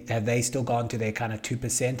 Have they still gone to their kind of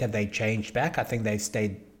 2%? Have they changed back? I think they've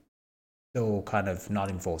stayed still kind of not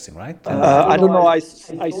enforcing, right? I don't know. I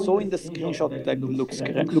saw in the screenshot that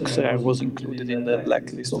LooksRare was included in the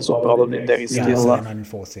blacklist, so probably there is still not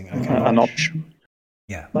enforcing. Okay. An option.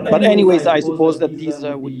 Yeah. But anyways, I suppose that this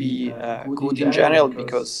would be good in general,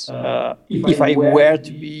 because if I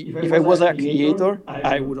was a creator,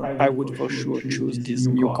 I would for sure choose this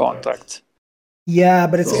new contract. Yeah,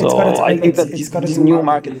 but I think that this new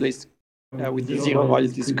marketplace with the zero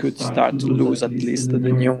royalties could start to lose at least the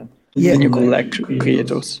new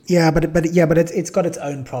creators. Yeah, but it's got its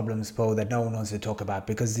own problems, Paul, that no one wants to talk about,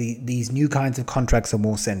 because these new kinds of contracts are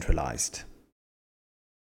more centralized.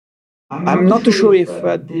 I'm not too sure if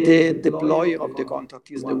the deployer of the contract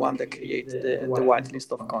is the one that creates the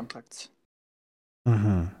whitelist of contracts.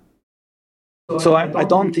 Mm-hmm. So I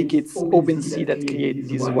don't think it's OpenSea that created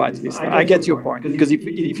this whitelist. I get your point, because if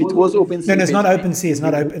it was OpenSea, no, it's not OpenSea. It's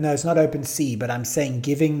not open. No, it's not OpenSea. But I'm saying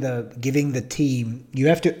giving the team, you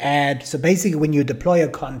have to add. So basically, when you deploy a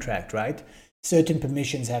contract, right, certain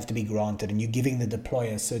permissions have to be granted, and you're giving the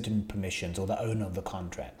deployer certain permissions, or the owner of the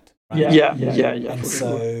contract. Right? Yeah. And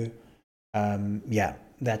so,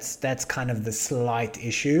 that's kind of the slight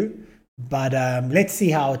issue. But let's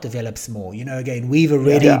see how it develops more. Again, we've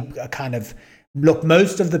already kind of. Look,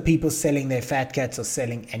 most of the people selling their fat cats are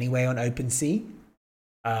selling anyway on OpenSea.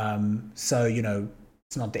 So,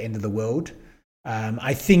 it's not the end of the world.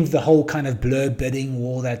 I think the whole kind of blur bidding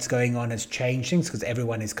war that's going on has changed things, because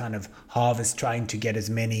everyone is kind of trying to get as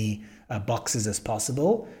many boxes as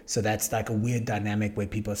possible. So that's like a weird dynamic where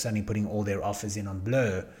people are suddenly putting all their offers in on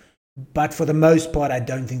blur. But for the most part, I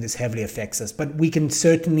don't think this heavily affects us. But we can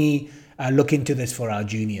certainly look into this for our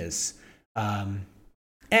juniors.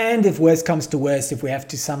 And if worse comes to worse, if we have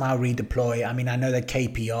to somehow redeploy, I mean, I know that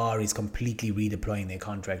KPR is completely redeploying their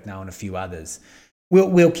contract now and a few others.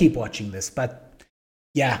 We'll keep watching this. But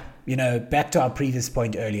yeah, back to our previous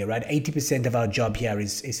point earlier, right? 80% of our job here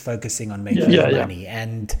is focusing on making money.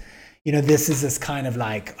 And, this is this kind of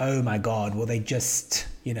like, oh my God, will they just,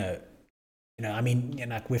 I mean,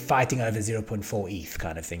 like we're fighting over 0.4 ETH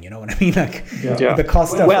kind of thing. You know what I mean? Like the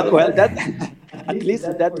cost of... Well, that at least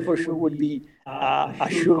that for sure would be a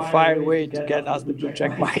surefire way to get us the blue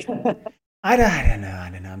check mark. I don't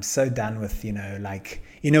know. I'm so done with,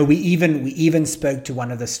 we even spoke to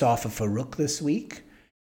one of the staff of Farouk this week,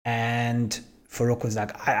 and Farouk was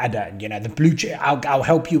like, I don't, the blue check, I'll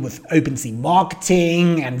help you with OpenSea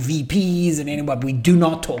marketing and VPs and anyone. We do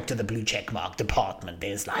not talk to the blue check mark department.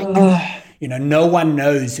 There's like, no one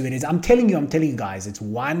knows who it is. I'm telling you guys, it's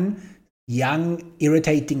one young,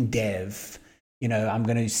 irritating dev. I'm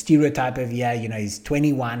going to stereotype of, he's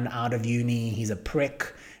 21 out of uni. He's a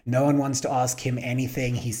prick. No one wants to ask him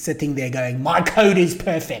anything. He's sitting there going, my code is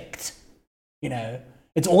perfect.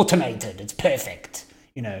 It's automated. It's perfect.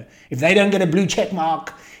 If they don't get a blue check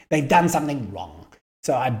mark, they've done something wrong.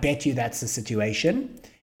 So I bet you that's the situation.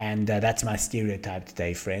 And that's my stereotype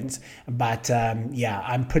today, friends. But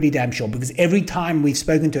I'm pretty damn sure, because every time we've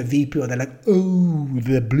spoken to a VP, or they're like, oh,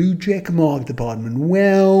 the blue check mark department.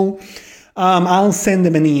 Well, I'll send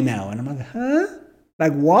them an email. And I'm like, huh?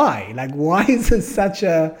 Like, why? Like, why is this such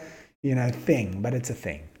a, thing? But it's a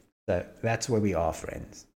thing. So that's where we are,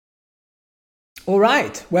 friends. All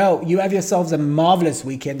right. Well, you have yourselves a marvelous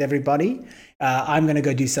weekend, everybody. I'm going to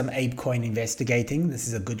go do some ApeCoin investigating. This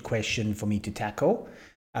is a good question for me to tackle.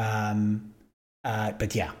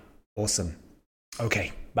 But yeah, awesome.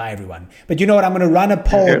 Okay. Bye, everyone. But you know what? I'm going to run a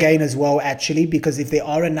poll again as well, actually, because if there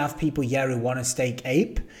are enough people here who want to stake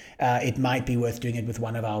Ape, it might be worth doing it with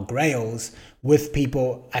one of our grails, with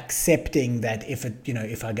people accepting that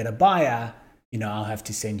if I get a buyer, I'll have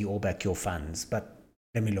to send you all back your funds. But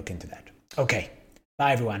let me look into that. Okay.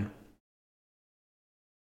 Bye, everyone.